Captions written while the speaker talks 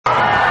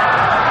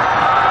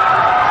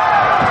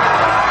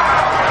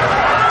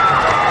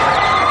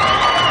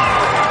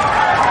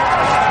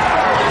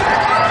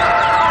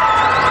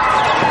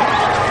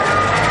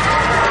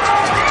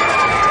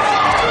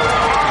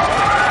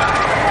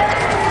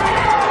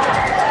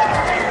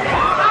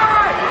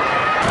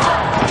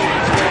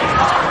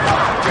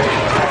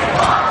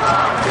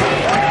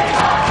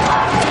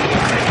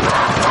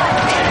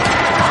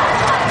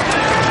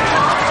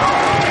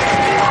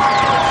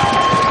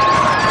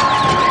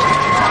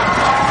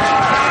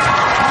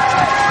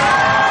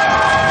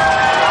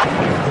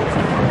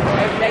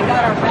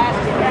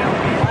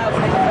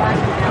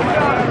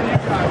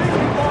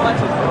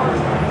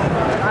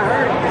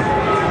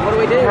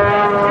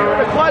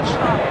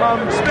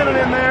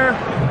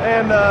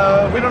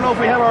we don't know if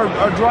we have our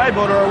drive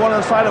motor or one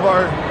on the side of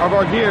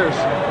our gears,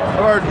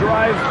 of our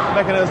drive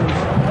mechanisms.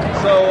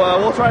 So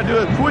we'll try to do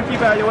a quick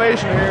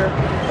evaluation here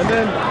and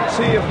then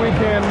see if we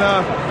can,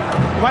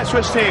 we might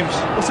switch teams.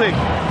 We'll see.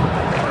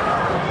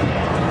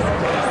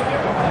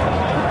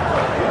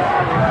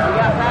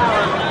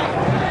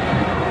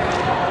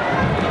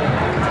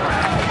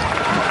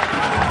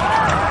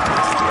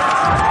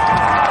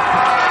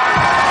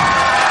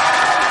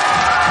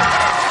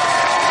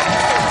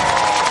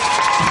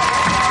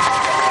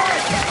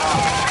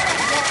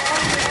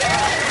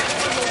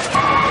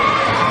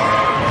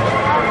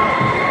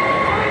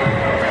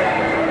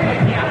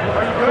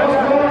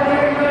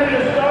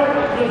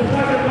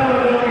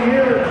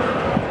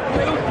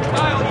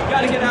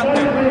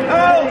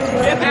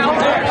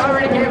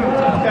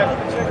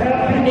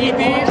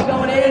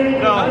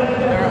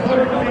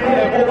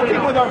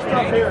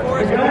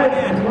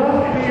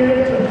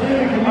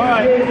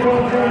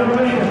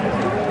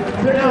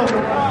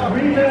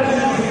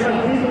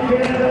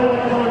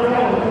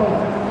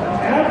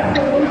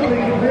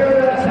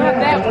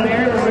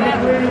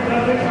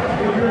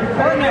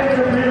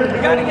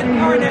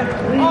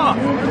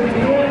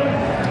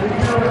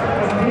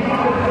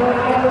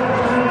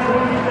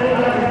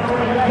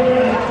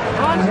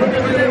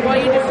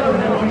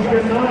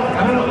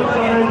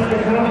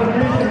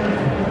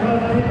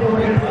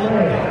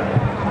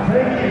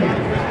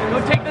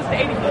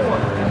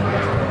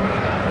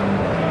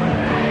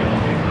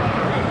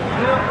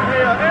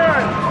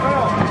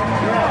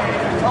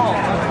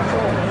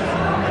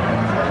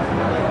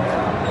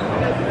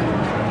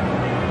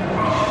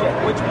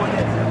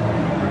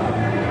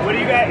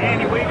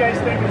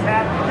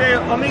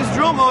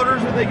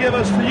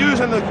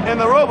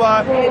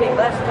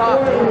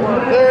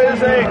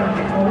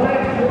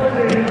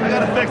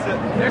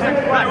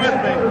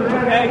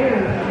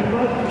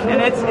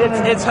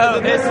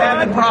 It's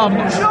having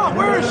problems. Sean,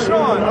 where is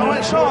Sean? I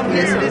want Sean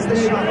here. This is the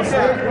Sean. Okay.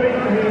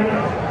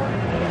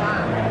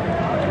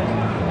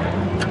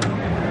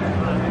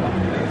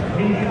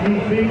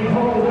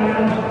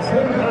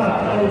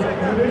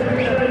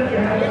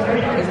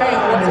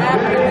 What's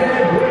happening?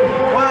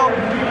 Well,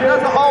 it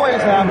doesn't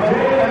always happen.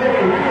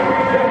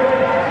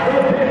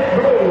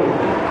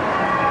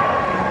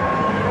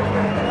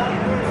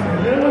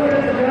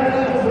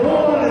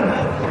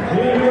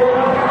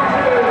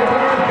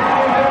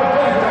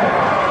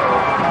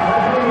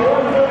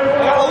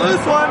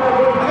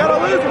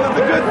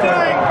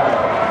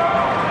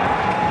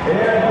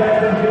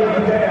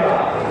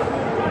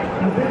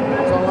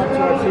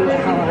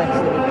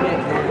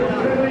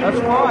 That's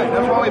fine.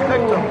 That's why we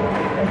picked them.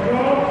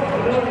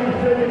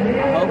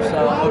 I hope so.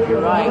 I hope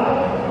you're right.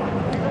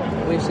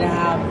 We should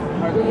have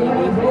hardly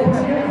any defense.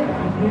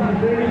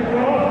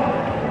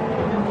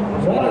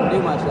 We didn't do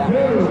much that much.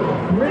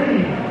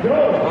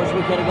 Wish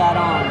we could have got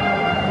on.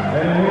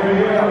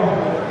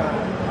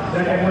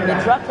 Did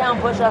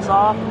Trucktown push us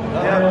off?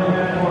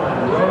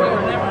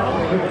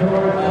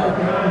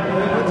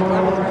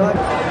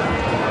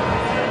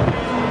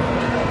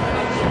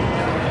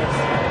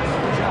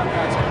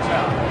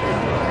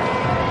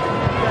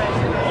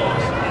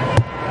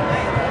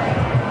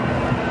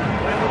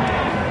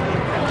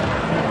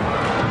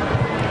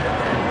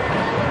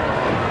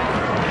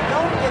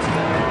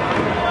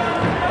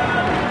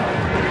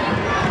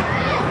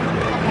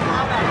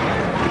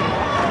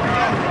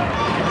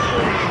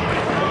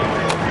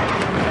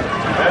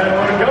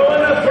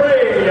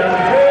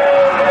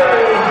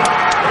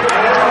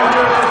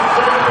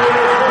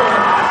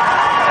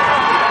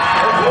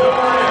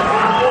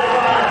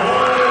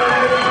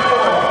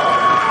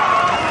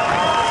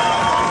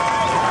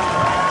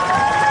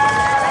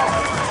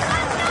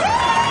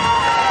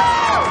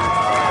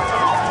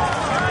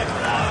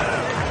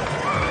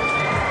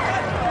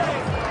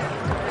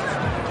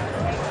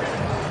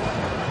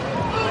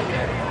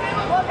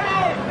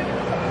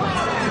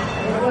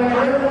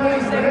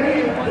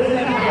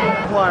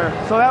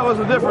 So that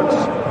was the difference.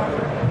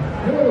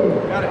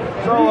 Got it.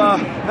 So,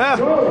 yeah.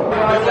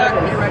 Good luck.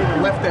 Be ready to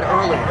lift it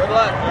early. Good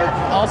luck.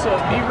 Also,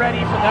 be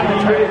ready for them to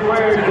try to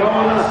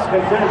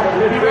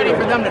be ready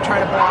for them to try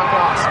to block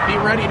us. Be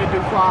ready to do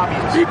floppies.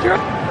 Be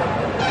careful. All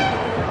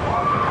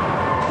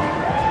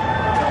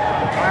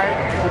right.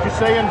 Would you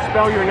say and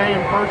spell your name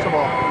first of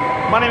all?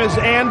 My name is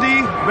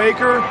Andy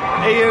Baker,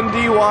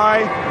 A-N-D-Y-B-A-K-E-R.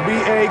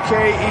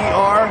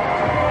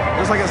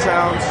 Just like it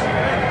sounds.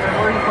 And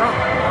where are you from?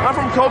 I'm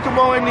from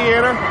Kokomo,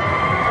 Indiana.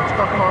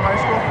 Kokomo High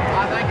School?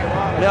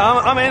 Yeah,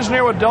 I'm an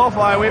engineer with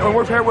Delphi.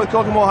 We're paired with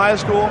Kokomo High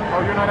School.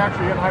 Oh, you're not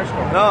actually in high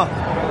school? No.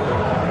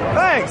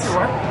 Thanks.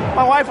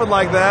 My wife would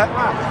like that.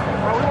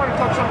 Well, we want to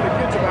talk to some of the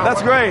kids about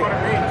That's great. what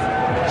it means.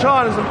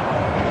 Sean is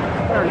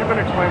There, you've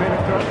been explaining it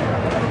to us.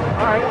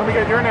 All right, let me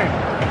get your name.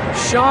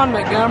 Sean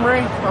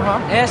Montgomery.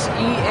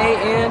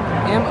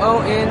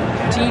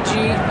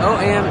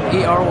 SEANMONTGOMERY.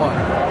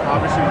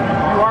 Obviously,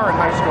 you are in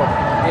high school.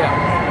 Yeah.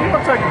 He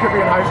looks like you could be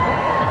in high school.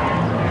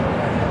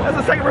 That's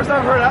the second person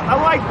I've heard. I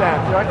like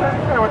that. You like that?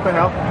 Yeah, what the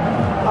hell?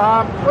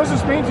 What does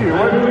this mean to you?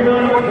 What's your...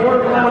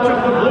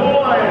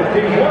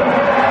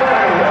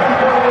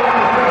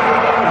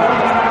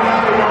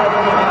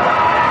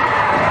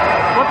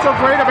 What's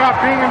so great about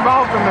being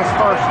involved in this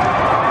first?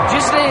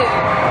 Just that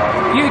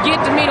you get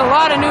to meet a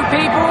lot of new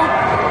people,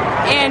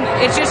 and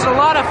it's just a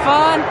lot of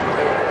fun.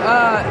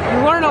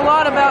 You learn a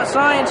lot about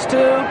science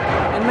too,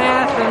 and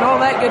math, and all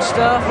that good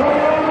stuff.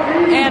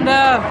 And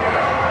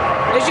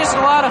it's just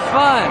a lot of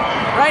fun.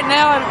 Right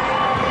now,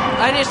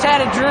 I just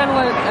had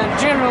adrenaline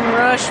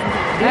rush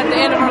at the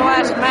end of our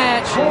last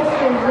match.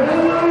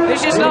 It's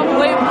just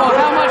unbelievable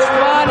how much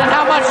fun and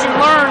how much you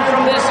learn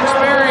from this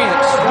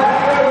experience.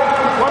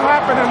 What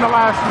happened in the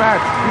last match?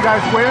 You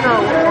guys win or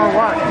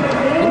what?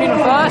 You mean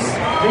with us?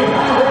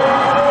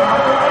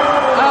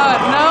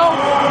 No.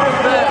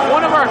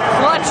 One of our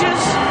clutches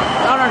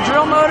on our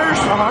drill motors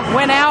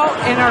went out,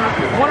 and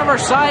one of our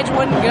sides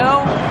wouldn't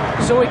go,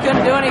 so we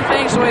couldn't do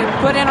anything, so we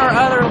put in our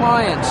other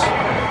lines.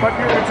 But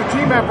it's a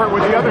team effort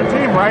with the other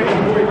team, right?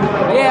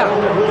 Yeah.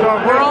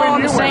 So we're all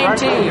on the same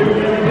team. Is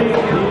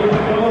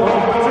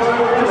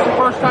this the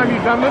first time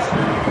you've done this?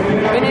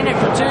 Been in it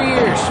for 2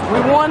 years. We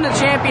won the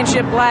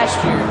championship last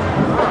year.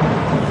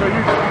 So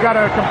you got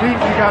to compete,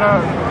 you got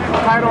a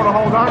title to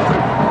hold on to.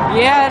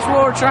 Yeah, that's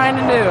what we're trying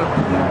to do.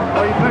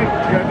 What do you think?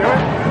 You going to do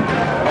it?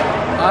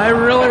 I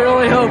really,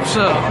 really hope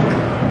so.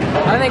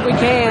 I think we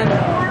can.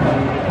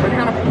 Are you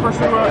going to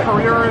pursue a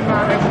career in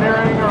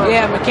engineering? Or?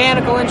 Yeah,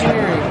 mechanical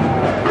engineering.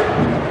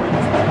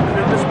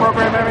 Did this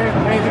program have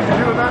anything to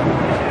do with that?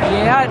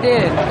 Yeah, it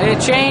did. It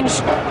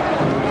changed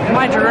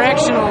my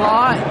direction a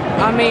lot.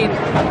 I mean,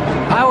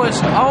 I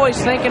was always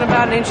thinking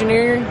about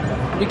engineering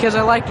because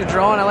I like to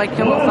draw and I like to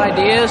come up with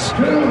ideas.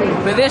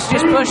 But this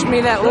just pushed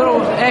me that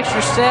little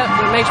extra step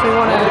that makes me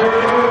want to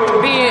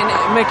be a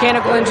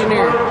mechanical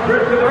engineer.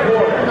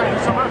 Thank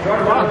you so much.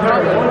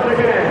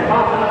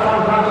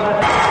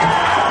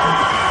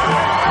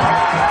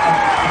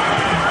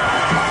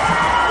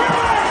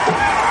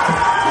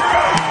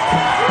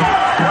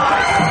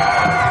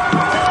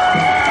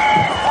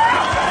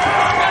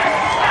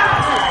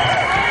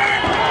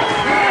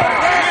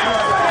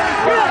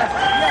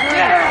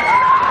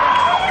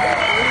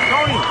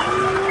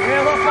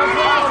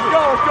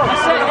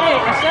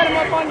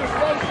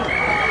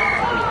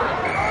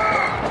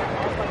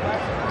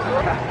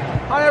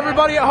 Hi,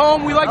 everybody at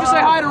home. We'd like to say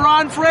hi to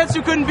Ron Fritz,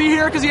 who couldn't be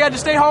here because he had to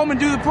stay home and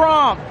do the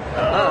prom.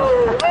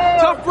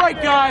 Tough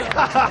break, guy.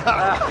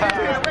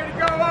 Way to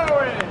go,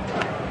 Owen!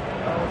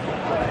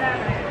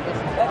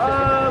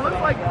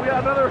 Looks like we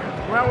have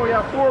we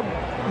have 4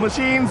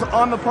 machines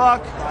on the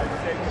puck.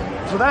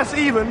 So that's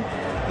even.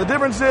 The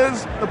difference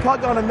is the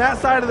puck on that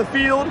side of the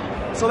field,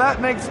 so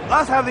that makes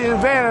us have the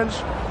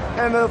advantage.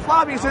 And the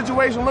floppy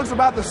situation looks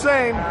about the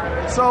same.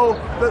 So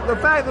the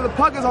fact that the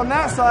puck is on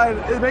that side,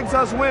 it makes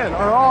us win, or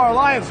our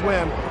alliance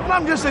win. And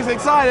I'm just as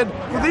excited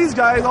for these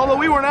guys, although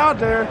we weren't out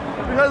there,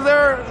 because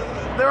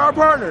they're our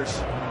partners.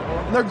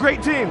 And they're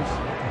great teams.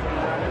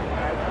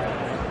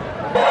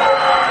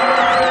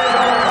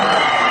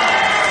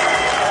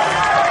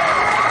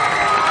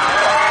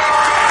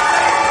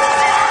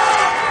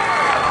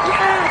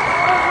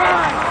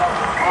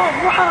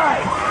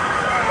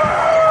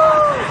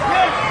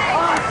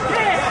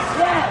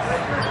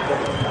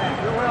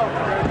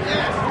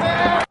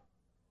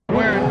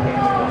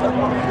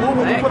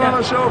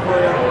 Show for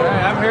you. All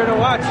right, I'm here to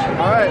watch.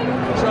 All right.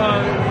 So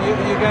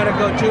you got to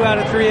go 2 out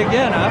of 3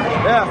 again, huh?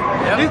 Yeah.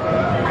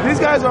 Yep. These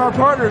guys are our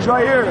partners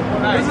right here.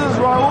 Nice. This is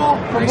Raul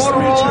from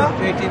Motorola.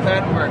 JT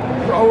Vandenberg.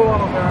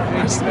 Raul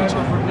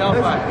from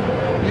Delphi.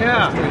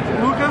 Yeah.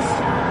 Lucas.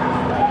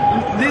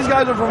 These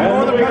guys are from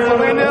Northern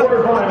Pennsylvania.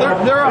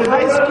 They're a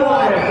high school.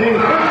 All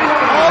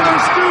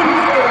their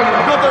students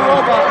built their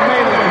robot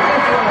mainly.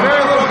 Very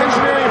little